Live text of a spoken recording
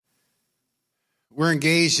We're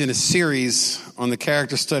engaged in a series on the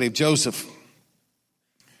character study of Joseph.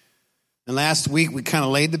 And last week we kind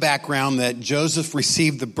of laid the background that Joseph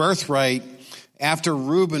received the birthright after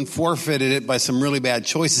Reuben forfeited it by some really bad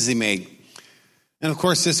choices he made. And of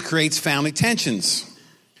course this creates family tensions.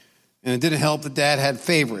 And it didn't help that Dad had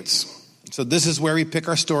favorites. So this is where we pick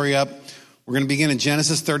our story up. We're going to begin in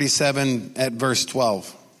Genesis 37 at verse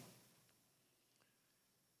 12.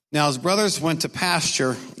 Now his brothers went to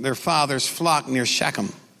pasture their father's flock near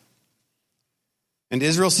Shechem. And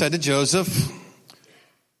Israel said to Joseph,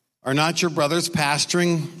 "Are not your brothers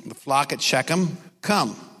pasturing the flock at Shechem?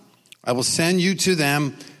 Come, I will send you to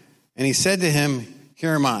them." And he said to him,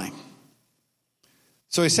 "Here am I."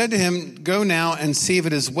 So he said to him, "Go now and see if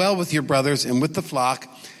it is well with your brothers and with the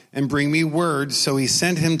flock, and bring me word." So he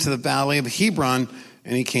sent him to the valley of Hebron,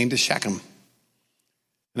 and he came to Shechem.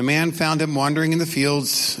 And a man found him wandering in the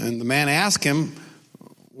fields, and the man asked him,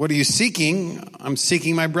 "What are you seeking?" "I'm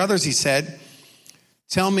seeking my brothers," he said.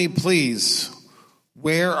 "Tell me, please,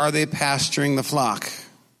 where are they pasturing the flock?"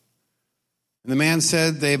 And the man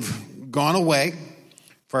said, "They've gone away,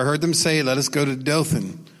 for I heard them say, 'Let us go to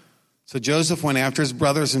Dothan.'" So Joseph went after his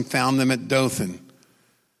brothers and found them at Dothan.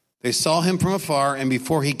 They saw him from afar, and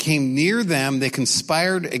before he came near them, they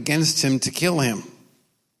conspired against him to kill him.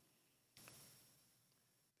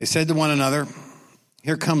 They said to one another,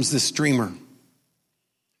 "Here comes this dreamer.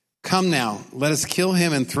 Come now, let us kill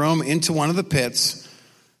him and throw him into one of the pits.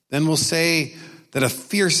 Then we'll say that a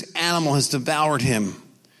fierce animal has devoured him,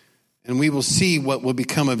 and we will see what will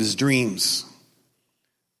become of his dreams."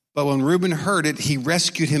 But when Reuben heard it, he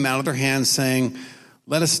rescued him out of their hands, saying,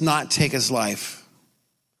 "Let us not take his life."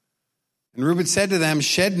 And Reuben said to them,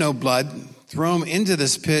 "Shed no blood. Throw him into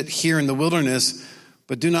this pit here in the wilderness,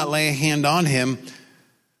 but do not lay a hand on him,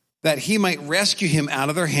 that he might rescue him out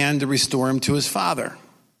of their hand to restore him to his father."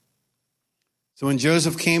 So when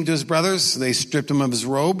Joseph came to his brothers, they stripped him of his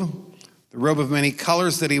robe, the robe of many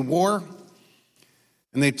colors that he wore,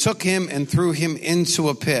 and they took him and threw him into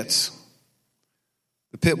a pit.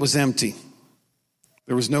 The pit was empty.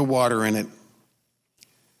 There was no water in it. And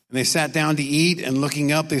they sat down to eat, and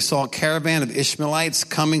looking up, they saw a caravan of Ishmaelites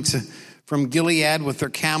coming from Gilead with their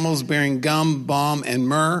camels bearing gum, balm, and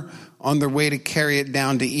myrrh, on their way to carry it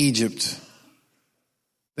down to Egypt.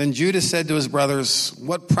 Then Judah said to his brothers,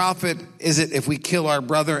 "What profit is it if we kill our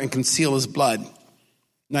brother and conceal his blood?"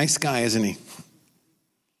 Nice guy, isn't he?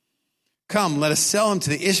 "Come, let us sell him to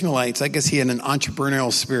the Ishmaelites." I guess he had an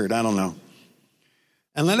entrepreneurial spirit. I don't know.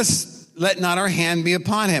 "And let not our hand be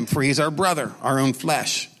upon him, for he's our brother, our own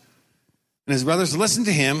flesh." And his brothers listened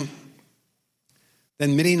to him.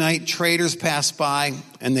 Then Midianite traders passed by,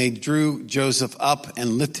 and they drew Joseph up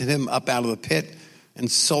and lifted him up out of the pit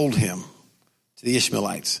and sold him to the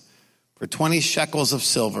Ishmaelites. For 20 shekels of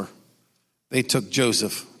silver, they took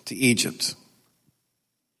Joseph to Egypt.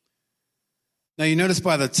 Now you notice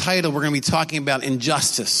by the title, we're going to be talking about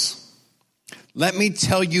injustice. Let me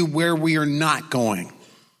tell you where we are not going.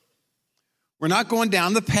 We're not going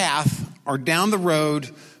down the path or down the road,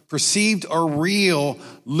 perceived or real,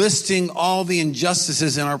 listing all the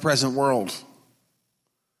injustices in our present world.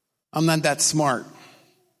 I'm not that smart.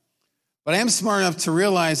 But I am smart enough to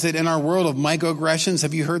realize that in our world of microaggressions,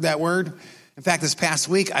 have you heard that word? In fact, this past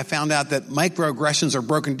week, I found out that microaggressions are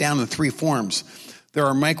broken down in 3 forms. There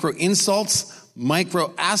are micro insults,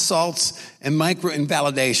 micro assaults, and micro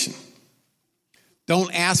invalidation.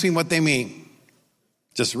 Don't ask me what they mean.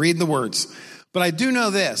 Just read the words. But I do know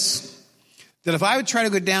this, that if I would try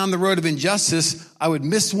to go down the road of injustice, I would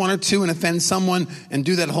miss one or two and offend someone and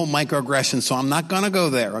do that whole microaggression. So I'm not going to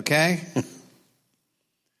go there, okay?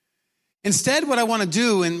 Instead, what I want to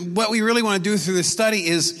do, and what we really want to do through this study,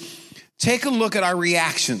 is take a look at our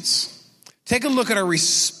reactions. Take a look at our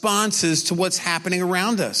responses to what's happening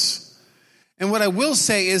around us. And what I will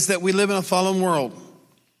say is that we live in a fallen world,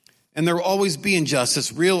 and there will always be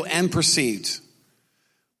injustice, real and perceived.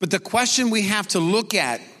 But the question we have to look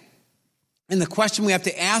at, and the question we have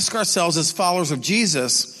to ask ourselves as followers of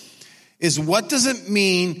Jesus, is what does it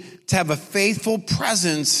mean to have a faithful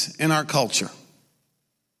presence in our culture?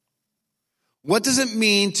 What does it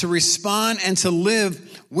mean to respond and to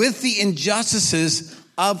live with the injustices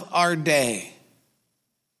of our day?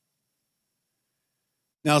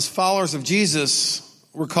 Now, as followers of Jesus,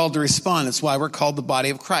 we're called to respond. That's why we're called the body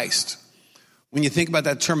of Christ. When you think about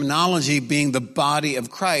that terminology being the body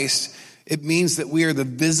of Christ, it means that we are the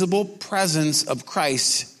visible presence of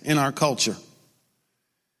Christ in our culture.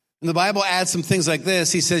 And the Bible adds some things like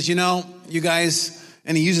this. He says, you guys,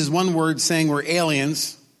 and he uses one word saying we're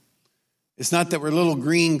aliens. It's not that we're little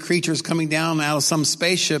green creatures coming down out of some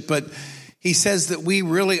spaceship, but he says that we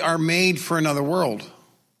really are made for another world.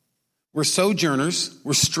 We're sojourners,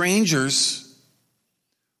 we're strangers.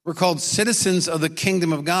 We're called citizens of the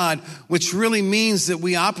kingdom of God, which really means that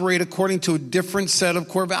we operate according to a different set of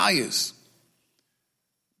core values.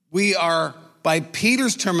 We are, by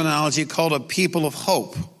Peter's terminology, called a people of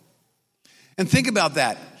hope. And think about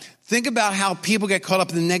that. Think about how people get caught up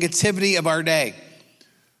in the negativity of our day.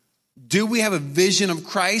 Do we have a vision of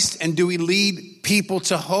Christ and do we lead people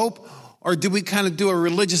to hope, or do we kind of do a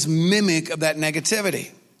religious mimic of that negativity?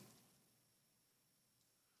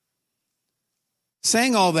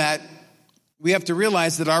 Saying all that, we have to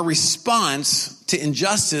realize that our response to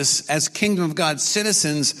injustice as kingdom of God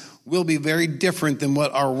citizens will be very different than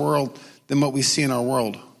what we see in our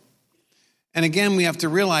world. And again, we have to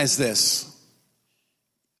realize this.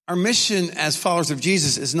 Our mission as followers of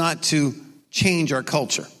Jesus is not to change our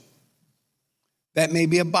culture. That may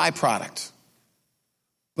be a byproduct,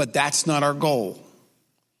 but that's not our goal.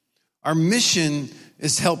 Our mission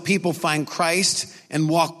is to help people find Christ and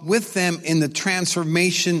walk with them in the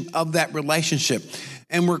transformation of that relationship.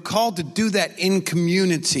 And we're called to do that in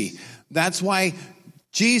community. That's why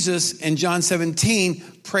Jesus in John 17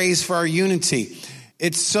 prays for our unity.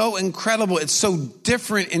 It's so incredible. It's so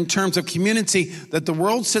different in terms of community that the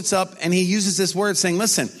world sits up and he uses this word saying,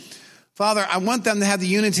 listen, Father, I want them to have the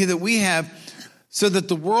unity that we have so that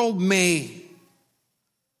the world may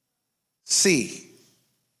see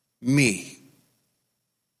me.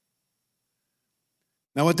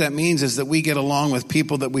 Now, what that means is that we get along with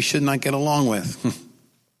people that we should not get along with.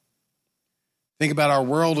 Think about our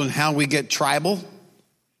world and how we get tribal.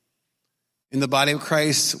 In the body of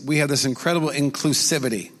Christ, we have this incredible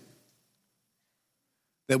inclusivity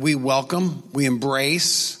that we welcome, we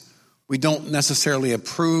embrace, we don't necessarily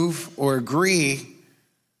approve or agree,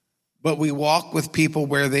 but we walk with people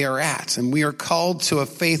where they are at. And we are called to a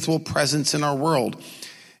faithful presence in our world.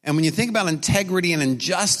 And when you think about integrity and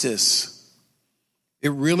injustice, it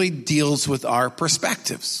really deals with our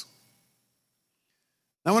perspectives.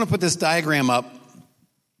 I want to put this diagram up,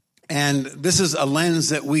 and this is a lens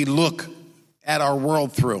that we look at our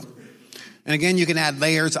world through. And again, you can add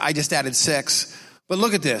layers. I just added 6. But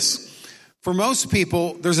look at this. For most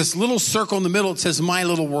people, there's this little circle in the middle that says, my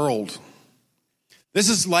little world. This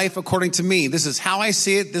is life according to me. This is how I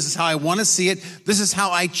see it. This is how I want to see it. This is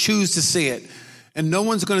how I choose to see it. And no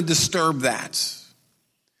one's going to disturb that.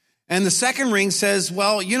 And the second ring says,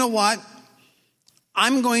 well, you know what?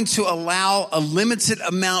 I'm going to allow a limited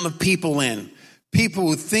amount of people in. People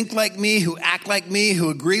who think like me, who act like me, who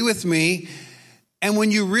agree with me. And when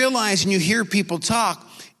you realize and you hear people talk,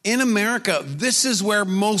 in America, this is where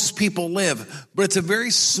most people live. But it's a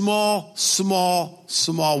very small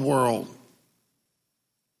world.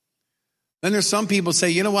 Then there's some people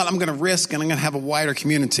say, you know what? I'm going to risk and I'm going to have a wider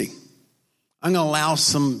community. I'm going to allow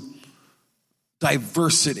some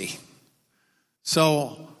diversity.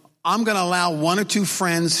 So I'm going to allow 1 or 2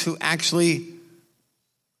 friends who actually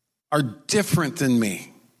are different than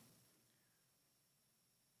me.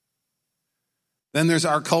 Then there's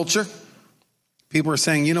our culture. People are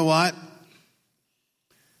saying, you know what?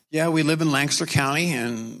 Yeah, we live in Lancaster County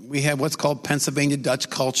and we have what's called Pennsylvania Dutch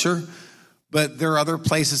culture. But there are other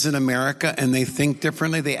places in America and they think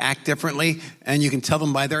differently, they act differently, and you can tell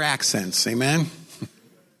them by their accents. Amen?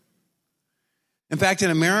 In fact,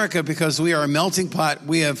 in America, because we are a melting pot,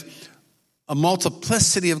 we have a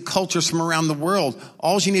multiplicity of cultures from around the world.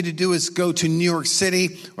 All you need to do is go to New York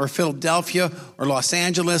City or Philadelphia or Los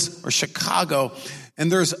Angeles or Chicago,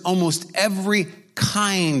 and there's almost every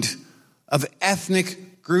kind of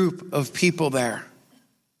ethnic group of people there.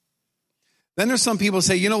 Then there's some people who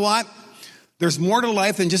say, you know what? There's more to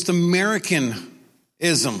life than just Americanism.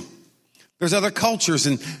 There's other cultures,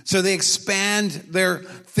 and so they expand their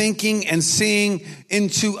thinking and seeing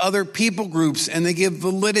into other people groups, and they give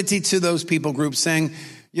validity to those people groups, saying,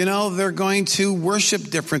 you know, they're going to worship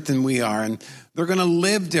different than we are, and they're going to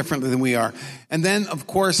live differently than we are. And then, of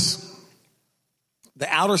course, the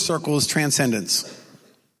outer circle is transcendence.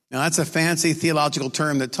 Now, that's a fancy theological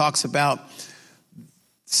term that talks about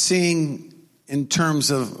seeing in terms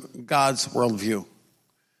of God's worldview.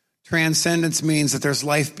 Transcendence means that there's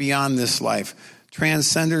life beyond this life.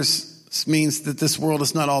 Transcendence means that this world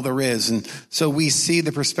is not all there is. And so we see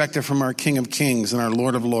the perspective from our King of Kings and our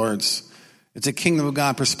Lord of Lords. It's a kingdom of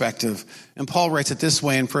God perspective. And Paul writes it this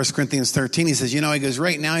way in 1 Corinthians 13. He says, you know, he goes,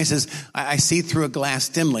 right now, he says, I see through a glass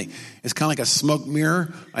dimly. It's kind of like a smoke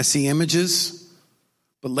mirror. I see images.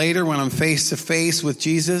 But later, when I'm face to face with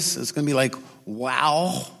Jesus, it's going to be like,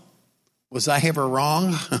 wow, was I ever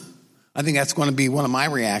wrong? I think that's going to be one of my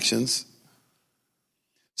reactions.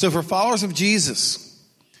 So for followers of Jesus,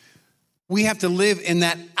 we have to live in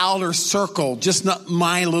that outer circle, just not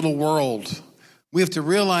my little world. We have to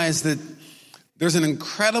realize that there's an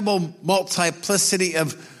incredible multiplicity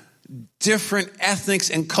of different ethnics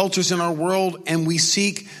and cultures in our world, and we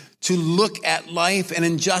seek to look at life and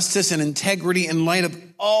injustice and integrity in light of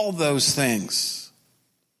all those things.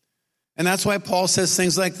 And that's why Paul says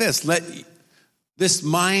things like this: let this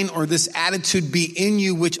mind or this attitude be in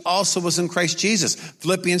you, which also was in Christ Jesus.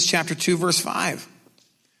 Philippians chapter 2, verse 5.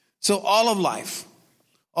 So all of life,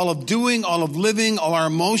 all of doing, all of living, all our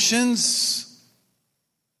emotions,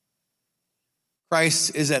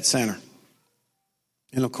 Christ is at center.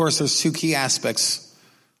 And of course, there's two key aspects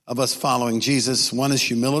of us following Jesus. One is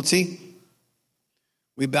humility.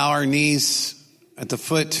 We bow our knees at the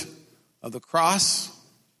foot of the cross.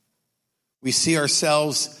 We see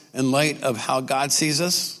ourselves in light of how God sees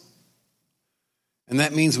us. And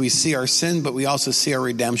that means we see our sin, but we also see our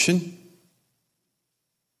redemption.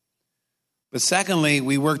 But secondly,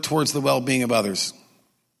 we work towards the well-being of others.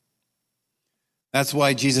 That's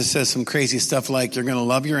why Jesus says some crazy stuff like, you're going to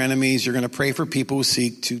love your enemies, you're going to pray for people who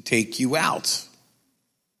seek to take you out.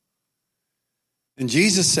 And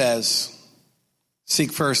Jesus says,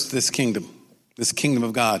 seek first this kingdom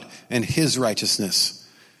of God and his righteousness,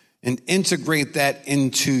 and integrate that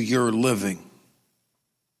into your living.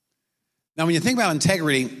 Now, when you think about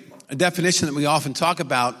integrity, a definition that we often talk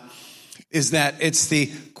about is that it's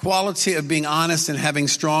the quality of being honest and having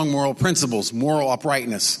strong moral principles, moral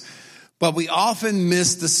uprightness. But we often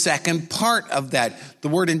miss the second part of that. The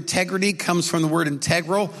word integrity comes from the word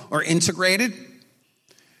integral or integrated.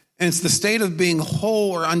 And it's the state of being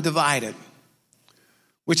whole or undivided,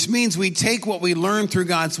 which means we take what we learn through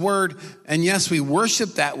God's word, and yes, we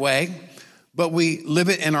worship that way, but we live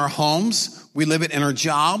it in our homes, we live it in our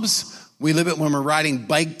jobs, we live it when we're riding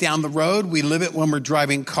bike down the road, we live it when we're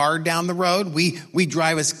driving car down the road. We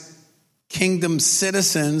drive as kingdom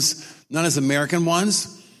citizens, not as American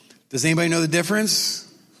ones. Does anybody know the difference?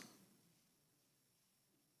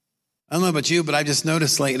 I don't know about you, but I just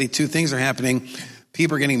noticed lately two things are happening.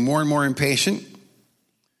 People are getting more and more impatient,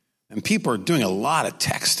 and people are doing a lot of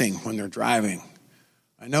texting when they're driving.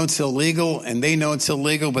 I know it's illegal, and they know it's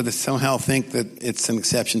illegal, but they somehow think that it's an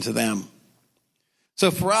exception to them.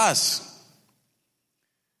 So for us,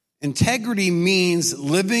 integrity means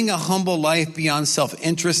living a humble life beyond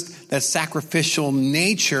self-interest, that sacrificial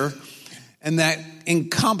nature, and that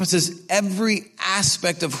encompasses every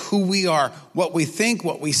aspect of who we are, what we think,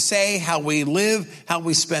 what we say, how we live, how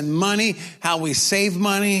we spend money, how we save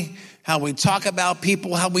money, how we talk about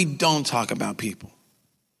people, how we don't talk about people.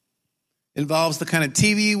 It involves the kind of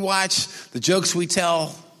TV you watch, the jokes we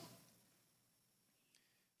tell.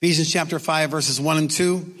 Ephesians chapter 5, verses 1 and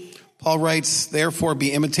 2, Paul writes, therefore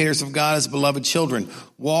be imitators of God as beloved children.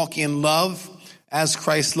 Walk in love as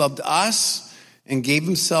Christ loved us and gave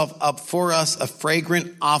himself up for us, a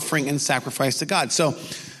fragrant offering and sacrifice to God. So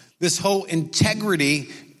this whole integrity,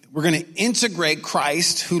 we're going to integrate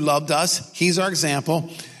Christ who loved us. He's our example.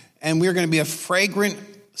 And we're going to be a fragrant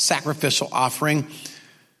sacrificial offering.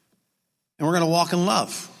 And we're going to walk in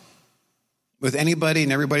love with anybody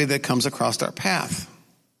and everybody that comes across our path.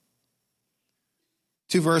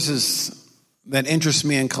 Two verses that interest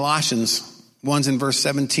me in Colossians. One's in verse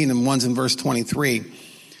 17 and one's in verse 23.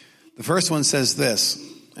 The first one says this,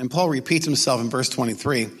 and Paul repeats himself in verse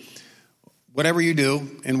 23. Whatever you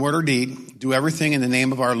do, in word or deed, do everything in the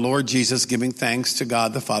name of our Lord Jesus, giving thanks to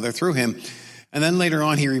God the Father through him. And then later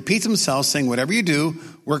on, he repeats himself, saying, whatever you do,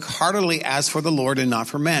 work heartily as for the Lord and not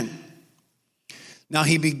for men. Now,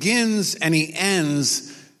 he begins and he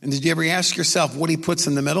ends, and did you ever ask yourself what he puts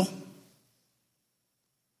in the middle?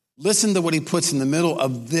 Listen to what he puts in the middle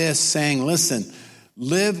of this, saying, listen,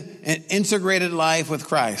 live an integrated life with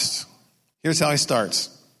Christ. Here's how he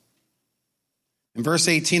starts. In verse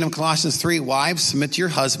 18 of Colossians 3, wives, submit to your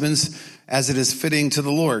husbands as it is fitting to the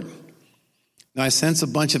Lord. Now, I sense a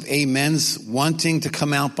bunch of amens wanting to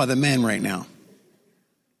come out by the men right now.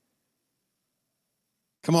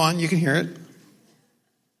 Come on, you can hear it.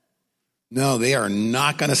 No, they are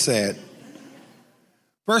not going to say it.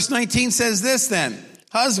 Verse 19 says this then,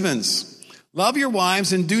 husbands, love your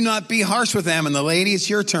wives and do not be harsh with them. And the lady, it's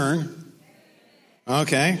your turn.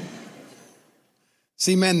 Okay.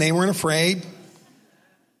 See, men, they weren't afraid.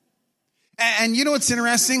 And you know what's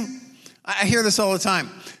interesting? I hear this all the time.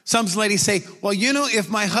 Some ladies say, well, you know, if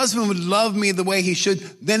my husband would love me the way he should,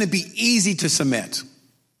 then it'd be easy to submit.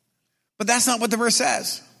 But that's not what the verse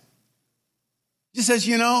says. It just says,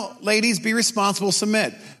 you know, ladies, be responsible,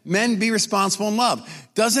 submit. Men, be responsible and love.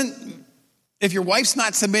 If your wife's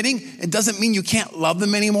not submitting, it doesn't mean you can't love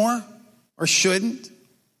them anymore or shouldn't.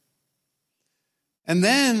 And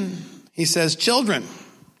then he says, children,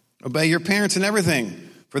 obey your parents in everything,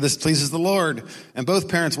 for this pleases the Lord. And both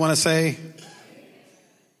parents want to say.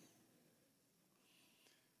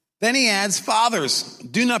 Then he adds, fathers,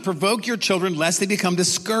 do not provoke your children lest they become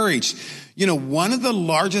discouraged. You know, one of the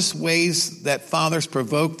largest ways that fathers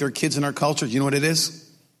provoke their kids in our culture, you know what it is?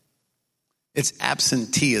 It's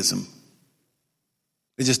absenteeism.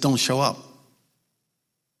 They just don't show up.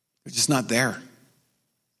 They're just not there.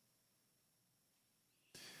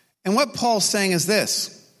 And what Paul's saying is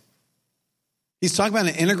this. He's talking about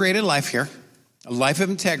an integrated life here, a life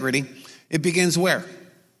of integrity. It begins where?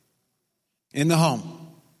 In the home.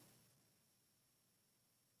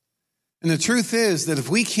 And the truth is that if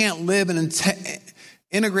we can't live an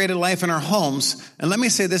integrated life in our homes, and let me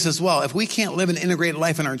say this as well, if we can't live an integrated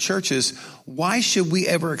life in our churches, why should we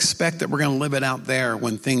ever expect that we're going to live it out there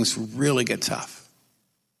when things really get tough?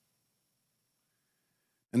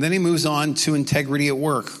 And then he moves on to integrity at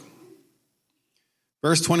work.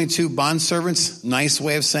 Verse 22, bondservants, nice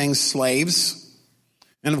way of saying slaves.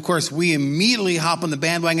 And of course, we immediately hop on the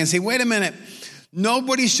bandwagon and say, wait a minute,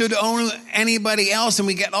 nobody should own anybody else. And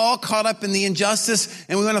we get all caught up in the injustice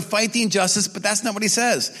and we want to fight the injustice, but that's not what he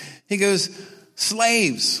says. He goes,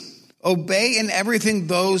 slaves, obey in everything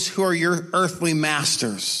those who are your earthly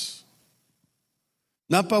masters.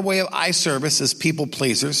 Not by way of eye service as people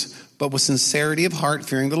pleasers, but with sincerity of heart,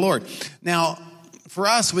 fearing the Lord. Now, for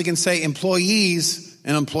us, we can say employees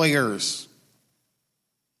and employers.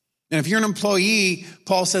 And if you're an employee,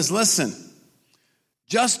 Paul says, listen,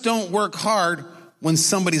 just don't work hard when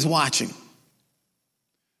somebody's watching.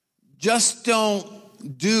 Just don't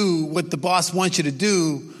do what the boss wants you to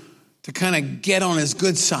do to kind of get on his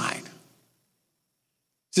good side.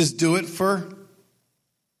 Just do it for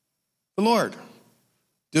the Lord.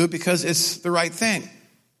 Do it because it's the right thing.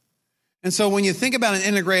 And so when you think about an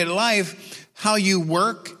integrated life, how you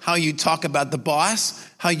work, how you talk about the boss,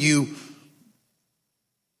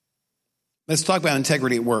 let's talk about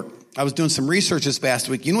integrity at work. I was doing some research this past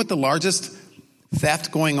week. You know what the largest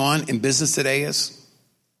theft going on in business today is?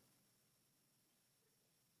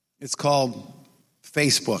 It's called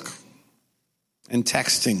Facebook and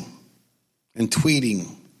texting and tweeting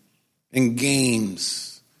and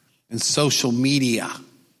games and social media.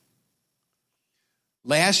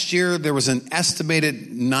 Last year, there was an estimated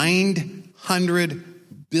 $900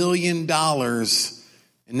 billion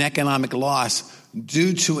in economic loss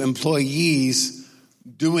due to employees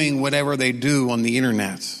doing whatever they do on the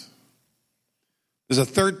internet. There's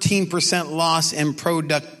a 13% loss in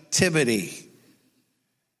productivity.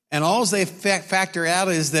 And all they factor out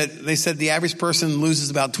is that they said the average person loses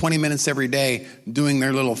about 20 minutes every day doing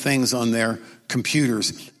their little things on their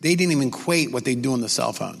computers. They didn't even equate what they do on the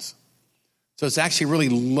cell phones. So it's actually really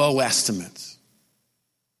low estimates.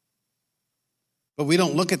 But we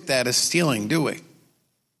don't look at that as stealing, do we?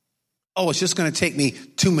 Oh, it's just going to take me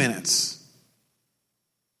 2 minutes.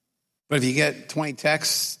 But if you get 20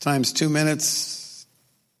 texts times 2 minutes,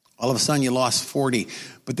 all of a sudden you lost 40.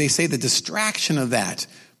 But they say the distraction of that,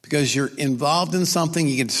 because you're involved in something,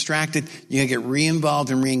 you get distracted, you get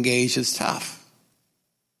re-involved and re-engaged, is tough.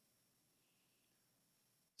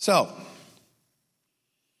 So,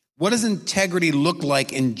 what does integrity look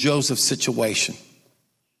like in Joseph's situation?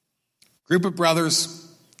 Group of brothers,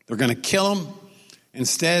 they're going to kill him.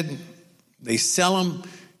 Instead, they sell him.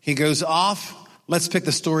 He goes off. Let's pick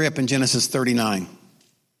the story up in Genesis 39.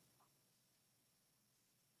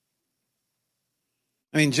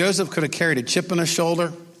 I mean, Joseph could have carried a chip on his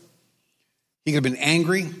shoulder. He could have been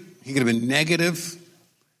angry. He could have been negative.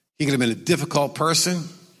 He could have been a difficult person.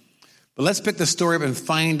 But let's pick the story up and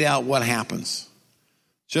find out what happens.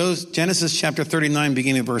 Genesis chapter 39,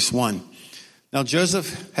 beginning of verse 1. Now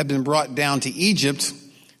Joseph had been brought down to Egypt,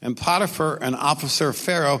 and Potiphar, an officer of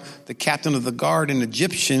Pharaoh, the captain of the guard, an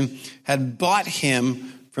Egyptian, had bought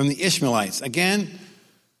him from the Ishmaelites. Again,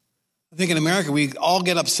 I think in America we all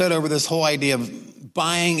get upset over this whole idea of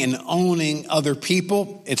buying and owning other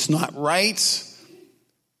people. It's not right.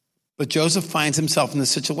 But Joseph finds himself in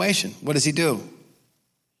this situation. What does he do?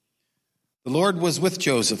 The Lord was with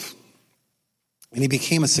Joseph. And he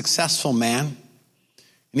became a successful man,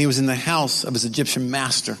 and he was in the house of his Egyptian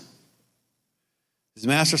master. His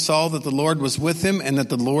master saw that the Lord was with him and that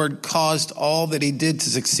the Lord caused all that he did to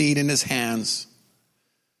succeed in his hands.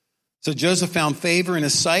 So Joseph found favor in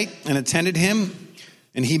his sight and attended him,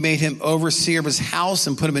 and he made him overseer of his house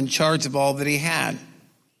and put him in charge of all that he had.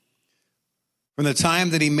 From the time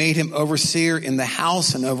that he made him overseer in the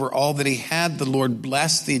house and over all that he had, the Lord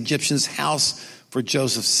blessed the Egyptian's house for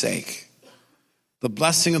Joseph's sake. The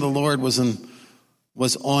blessing of the Lord was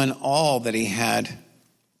on all that he had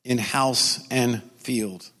in house and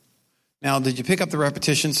field. Now, did you pick up the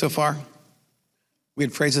repetition so far? We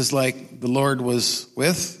had phrases like, the Lord was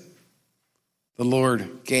with, the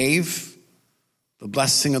Lord gave, the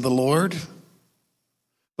blessing of the Lord.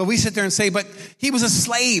 But we sit there and say, but he was a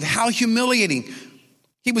slave. How humiliating.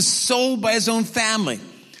 He was sold by his own family.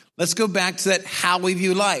 Let's go back to that how we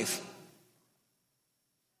view life.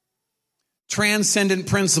 Transcendent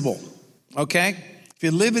principle, okay? If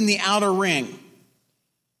you live in the outer ring,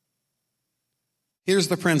 here's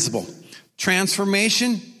the principle.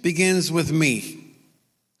 Transformation begins with me.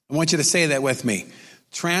 I want you to say that with me.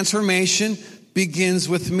 Transformation begins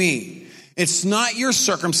with me. It's not your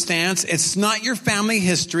circumstance. It's not your family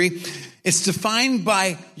history. It's defined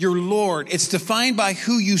by your Lord. It's defined by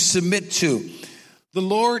who you submit to. The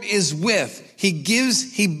Lord is with. He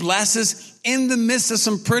gives, he blesses in the midst of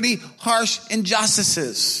some pretty harsh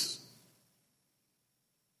injustices.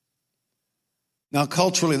 Now,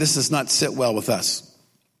 culturally, this does not sit well with us.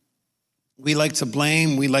 We like to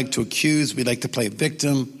blame. We like to accuse. We like to play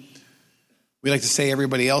victim. We like to say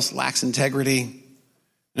everybody else lacks integrity. And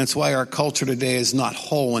that's why our culture today is not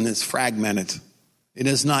whole and it's fragmented. It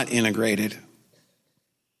is not integrated.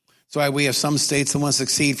 That's why we have some states that want to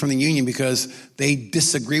secede from the union because they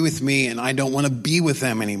disagree with me and I don't want to be with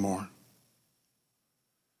them anymore.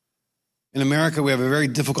 In America, we have a very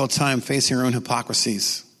difficult time facing our own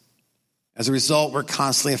hypocrisies. As a result, we're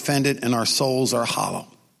constantly offended and our souls are hollow.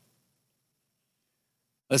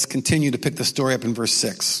 Let's continue to pick the story up in verse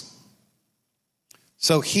 6.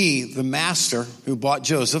 So he, the master who bought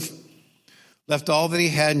Joseph, left all that he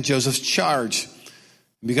had in Joseph's charge.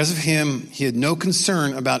 Because of him, he had no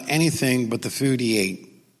concern about anything but the food he ate.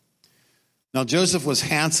 Now, Joseph was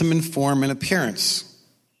handsome in form and appearance.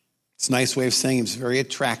 It's a nice way of saying he was very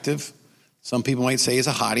attractive. Some people might say he's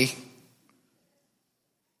a hottie.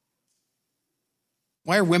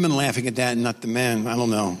 Why are women laughing at that and not the men? I don't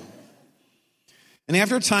know. And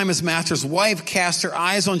after a time, his master's wife cast her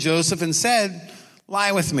eyes on Joseph and said,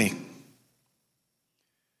 "Lie with me."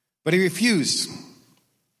 But he refused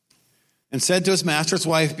and said to his master's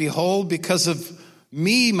wife, "Behold, because of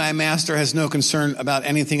me, my master has no concern about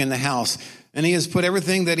anything in the house, and he has put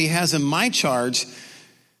everything that he has in my charge.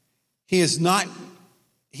 He is not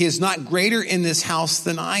greater in this house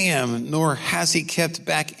than I am, nor has he kept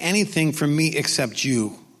back anything from me except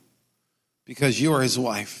you, because you are his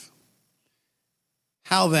wife.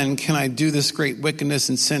 How then can I do this great wickedness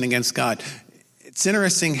and sin against God?" It's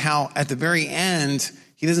interesting how at the very end,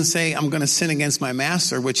 he doesn't say, "I'm going to sin against my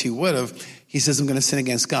master," which he would have. He says, "I'm going to sin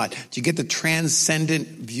against God." Do you get the transcendent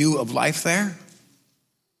view of life there?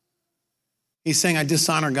 He's saying, I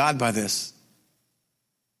dishonor God by this.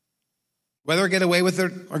 Whether I get away with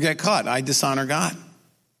it or get caught, I dishonor God.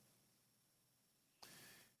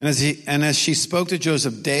 And as she spoke to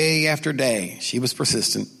Joseph day after day, she was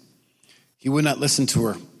persistent. He would not listen to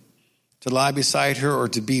her, to lie beside her or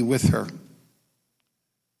to be with her.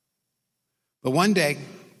 But one day,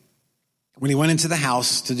 when he went into the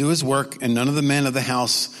house to do his work and none of the men of the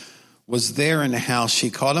house was there in the house, she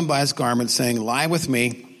caught him by his garment saying, "Lie with me."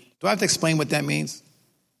 Do I have to explain what that means?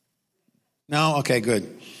 No? Okay,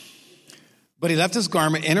 good. But he left his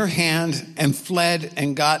garment in her hand and fled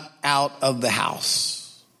and got out of the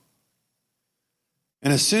house.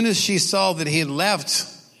 And as soon as she saw that he had left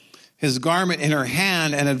his garment in her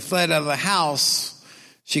hand and had fled out of the house,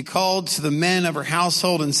 she called to the men of her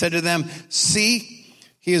household and said to them, "See,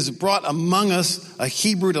 he has brought among us a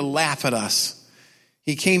Hebrew to laugh at us.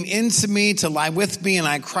 He came into me to lie with me, and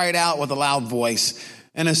I cried out with a loud voice.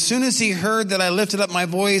 And as soon as he heard that I lifted up my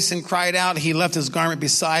voice and cried out, he left his garment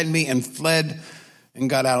beside me and fled and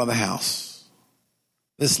got out of the house."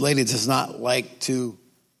 This lady does not like to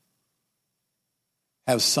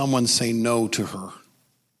have someone say no to her.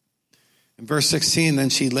 In verse 16, then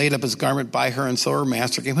she laid up his garment by her, and so her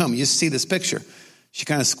master came home. You see this picture. She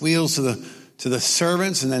kind of squeals to the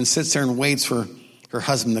servants and then sits there and waits for her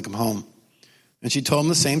husband to come home. And she told him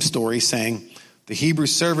the same story, saying, "The Hebrew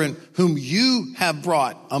servant whom you have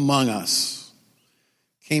brought among us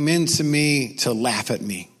came in to me to laugh at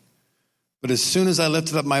me. But as soon as I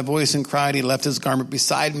lifted up my voice and cried, he left his garment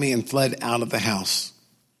beside me and fled out of the house."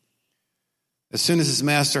 As soon as his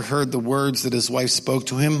master heard the words that his wife spoke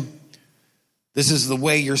to him, "This is the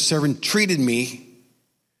way your servant treated me,"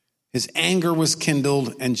 his anger was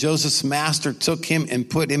kindled, and Joseph's master took him and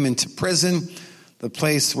put him into prison, the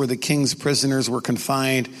place where the king's prisoners were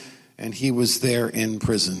confined, and he was there in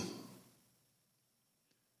prison.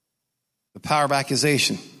 The power of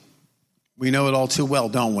accusation. We know it all too well,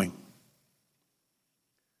 don't we?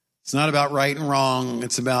 It's not about right and wrong.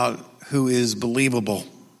 It's about who is believable.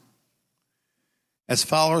 As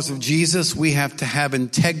followers of Jesus, we have to have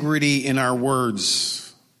integrity in our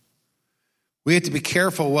words. We have to be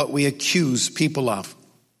careful what we accuse people of.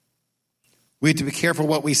 We have to be careful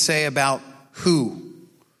what we say about who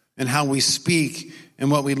and how we speak and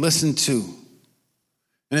what we listen to.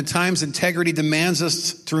 And at times, integrity demands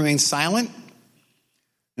us to remain silent.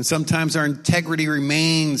 And sometimes our integrity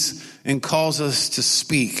remains and calls us to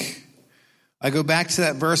speak. I go back to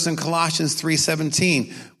that verse in Colossians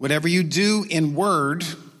 3:17. Whatever you do in word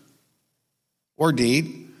or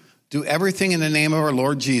deed, do everything in the name of our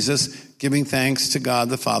Lord Jesus, giving thanks to God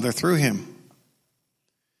the Father through him.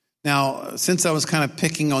 Now, since I was kind of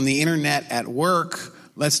picking on the internet at work,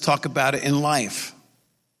 let's talk about it in life.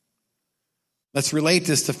 Let's relate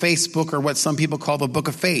this to Facebook, or what some people call the book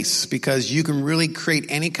of face, because you can really create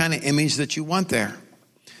any kind of image that you want there.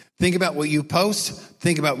 Think about what you post.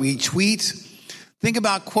 Think about what you tweet. Think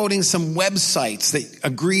about quoting some websites that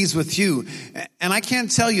agrees with you. And I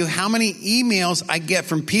can't tell you how many emails I get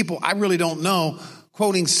from people I really don't know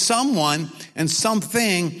quoting someone and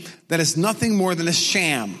something that is nothing more than a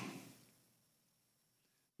sham.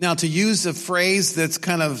 Now, to use a phrase that's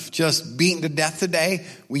kind of just beaten to death today,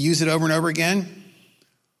 we use it over and over again.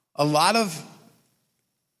 A lot of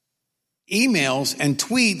emails and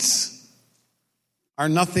tweets are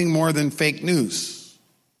nothing more than fake news.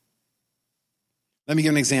 Let me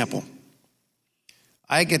give an example.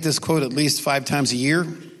 I get this quote at least 5 times a year,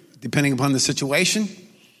 depending upon the situation.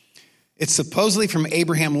 It's supposedly from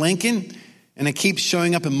Abraham Lincoln, and it keeps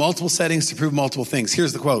showing up in multiple settings to prove multiple things.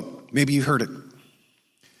 Here's the quote. Maybe you heard it.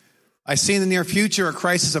 I see in the near future a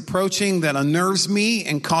crisis approaching that unnerves me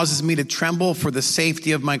and causes me to tremble for the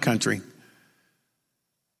safety of my country.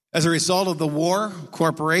 As a result of the war,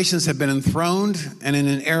 corporations have been enthroned, and in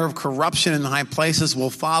an era of corruption in high places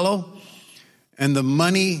will follow, and the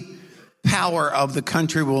money power of the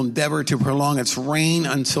country will endeavor to prolong its reign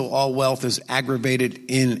until all wealth is aggravated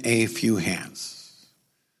in a few hands.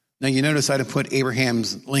 Now, you notice I didn't put Abraham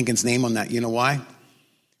Lincoln's name on that. You know why?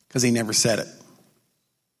 Because he never said it.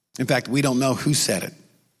 In fact, we don't know who said it.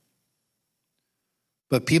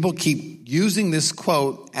 But people keep using this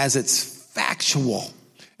quote as it's factual.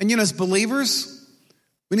 And as believers,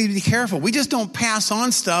 we need to be careful. We just don't pass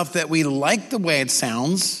on stuff that we like the way it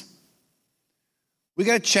sounds. We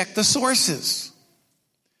got to check the sources.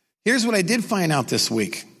 Here's what I did find out this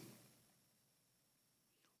week.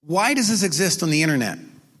 Why does this exist on the internet?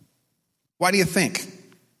 Why do you think?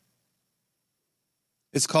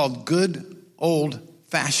 It's called good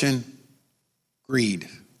old-fashioned greed.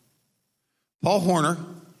 Paul Horner,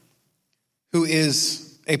 who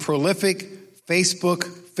is a prolific Facebook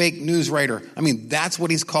fake news writer, that's what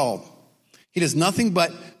he's called. He does nothing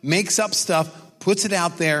but makes up stuff, puts it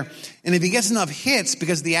out there, and if he gets enough hits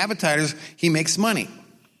because of the advertisers, he makes money.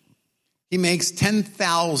 He makes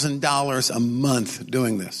 $10,000 a month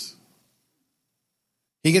doing this.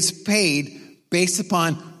 He gets paid based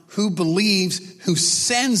upon who believes, who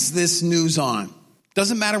sends this news on.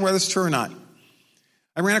 Doesn't matter whether it's true or not.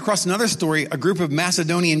 I ran across another story, a group of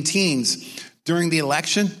Macedonian teens during the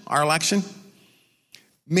election, our election,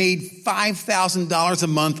 made $5,000 a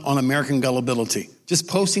month on American gullibility, just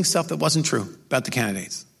posting stuff that wasn't true about the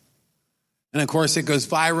candidates. And of course, it goes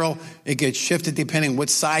viral. It gets shifted depending which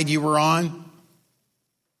side you were on.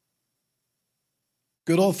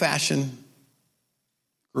 Good old-fashioned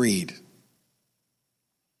greed.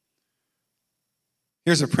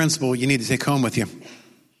 Here's a principle you need to take home with you.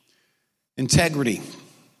 Integrity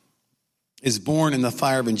is born in the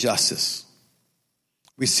fire of injustice.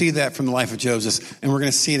 We see that from the life of Joseph, and we're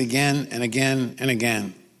going to see it again and again and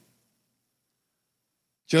again.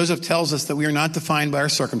 Joseph tells us that we are not defined by our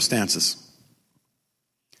circumstances.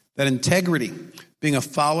 That integrity, being a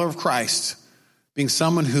follower of Christ, being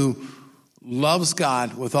someone who loves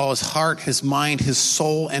God with all his heart, his mind, his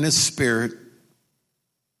soul, and his spirit,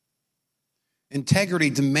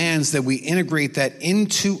 integrity demands that we integrate that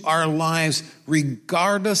into our lives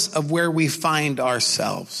regardless of where we find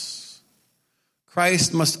ourselves.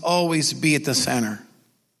 Christ must always be at the center.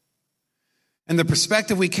 And the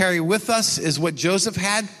perspective we carry with us is what Joseph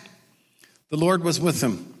had. The Lord was with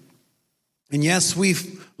him. And yes, we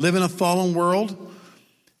live in a fallen world.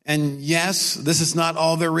 And yes, this is not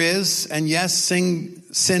all there is. And yes,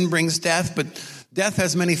 sin brings death. But death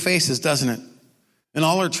has many faces, doesn't it? And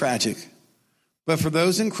all are tragic. But for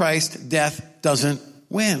those in Christ, death doesn't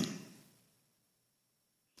win.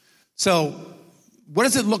 So, what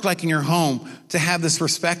does it look like in your home to have this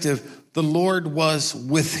perspective? The Lord was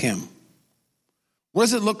with him. What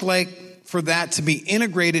does it look like for that to be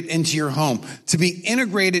integrated into your home, to be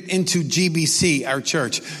integrated into GBC, our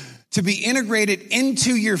church, to be integrated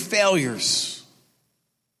into your failures?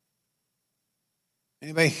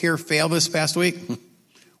 Anybody here fail this past week?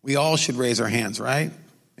 We all should raise our hands, right?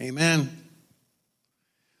 Amen.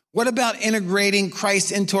 What about integrating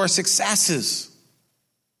Christ into our successes?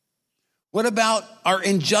 What about our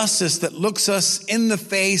injustice that looks us in the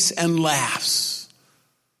face and laughs?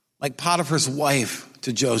 Like Potiphar's wife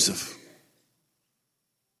to Joseph.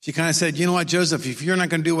 She kind of said, you know what, Joseph, if you're not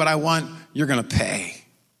going to do what I want, you're going to pay.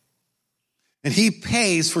 And he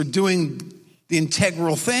pays for doing the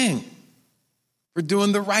integral thing, for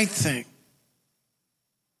doing the right thing.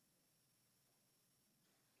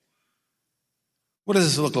 What does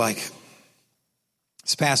this look like?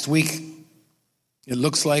 This past week, it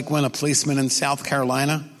looks like when a policeman in South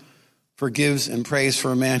Carolina forgives and prays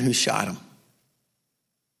for a man who shot him.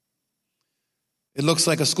 It looks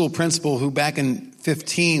like a school principal who back in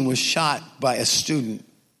 2015 was shot by a student.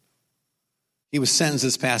 He was sentenced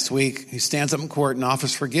this past week. He stands up in court and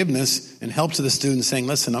offers forgiveness and help to the student, saying,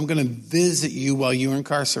 listen, I'm going to visit you while you're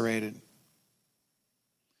incarcerated.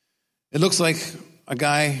 It looks like a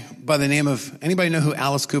guy by the name of, anybody know who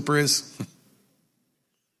Alice Cooper is?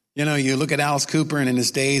 You know, you look at Alice Cooper and in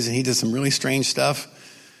his days, and he did some really strange stuff.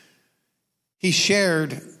 He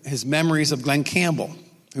shared his memories of Glenn Campbell,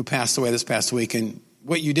 who passed away this past week. And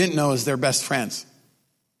what you didn't know is they're best friends.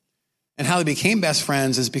 And how they became best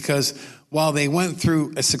friends is because while they went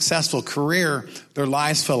through a successful career, their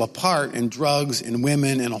lives fell apart in drugs and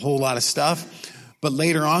women and a whole lot of stuff. But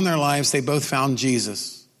later on in their lives, they both found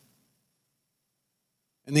Jesus.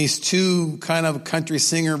 And these two kind of country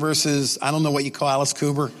singer versus, I don't know what you call Alice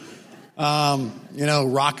Cooper,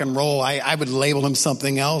 rock and roll. I would label him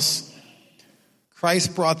something else.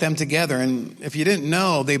 Christ brought them together. And if you didn't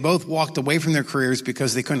know, they both walked away from their careers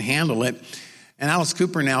because they couldn't handle it. And Alice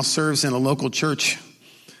Cooper now serves in a local church.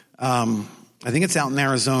 I think it's out in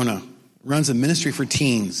Arizona. Runs a ministry for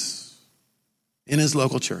teens in his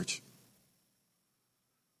local church.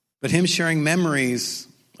 But him sharing memories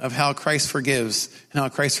of how Christ forgives and how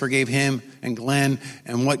Christ forgave him and Glenn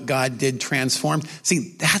and what God did transformed.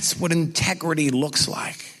 See, that's what integrity looks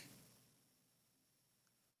like.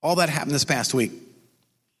 All that happened this past week.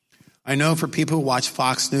 I know for people who watch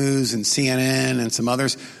Fox News and CNN and some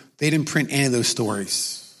others, they didn't print any of those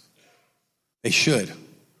stories. They should.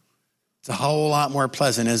 It's a whole lot more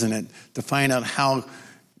pleasant, isn't it, to find out how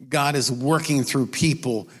God is working through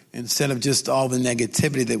people instead of just all the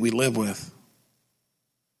negativity that we live with.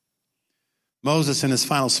 Moses in his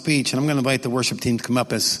final speech, and I'm going to invite the worship team to come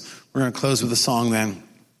up as we're going to close with a song then.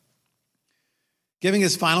 Giving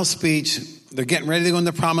his final speech, they're getting ready to go in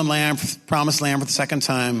the promised land for the second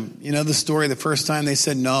time. You know the story, the first time they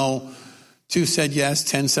said no, 2 said yes,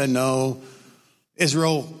 10 said no.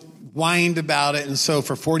 Israel whined about it, and so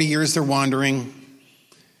for 40 years they're wandering.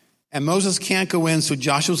 And Moses can't go in, so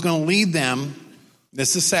Joshua's going to lead them. This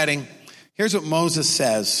is the setting. Here's what Moses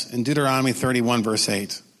says in Deuteronomy 31, verse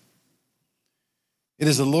 8. It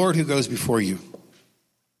is the Lord who goes before you.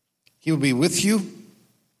 He will be with you.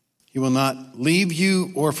 He will not leave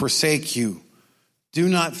you or forsake you. Do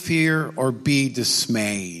not fear or be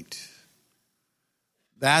dismayed.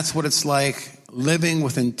 That's what it's like living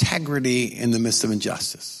with integrity in the midst of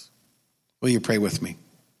injustice. Will you pray with me?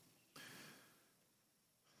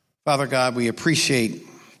 Father God, we appreciate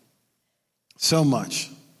so much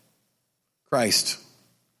Christ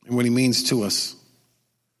and what he means to us.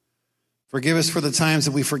 Forgive us for the times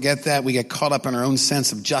that we forget that. We get caught up in our own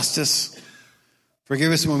sense of justice.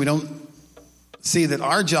 Forgive us when we don't see that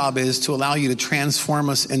our job is to allow you to transform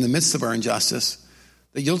us in the midst of our injustice,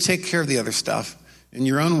 that you'll take care of the other stuff in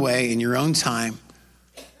your own way, in your own time.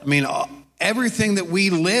 I mean, everything that we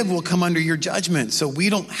live will come under your judgment, so we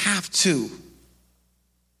don't have to.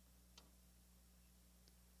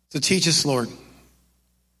 So teach us, Lord.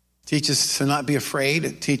 Teach us to not be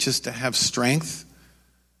afraid. Teach us to have strength.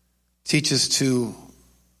 Teach us to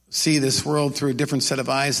see this world through a different set of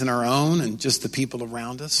eyes than our own and just the people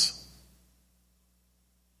around us.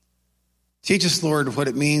 Teach us, Lord, what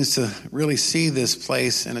it means to really see this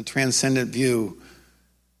place in a transcendent view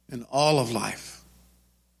in all of life.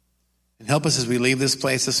 And help us as we leave this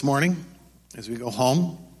place this morning, as we go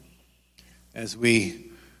home, as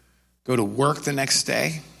we go to work the next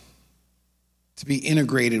day, to be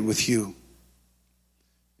integrated with you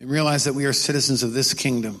and realize that we are citizens of this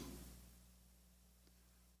kingdom.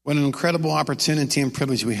 What an incredible opportunity and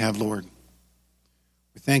privilege we have, Lord.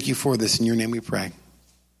 We thank you for this. In your name we pray.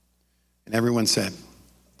 And everyone said,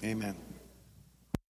 amen.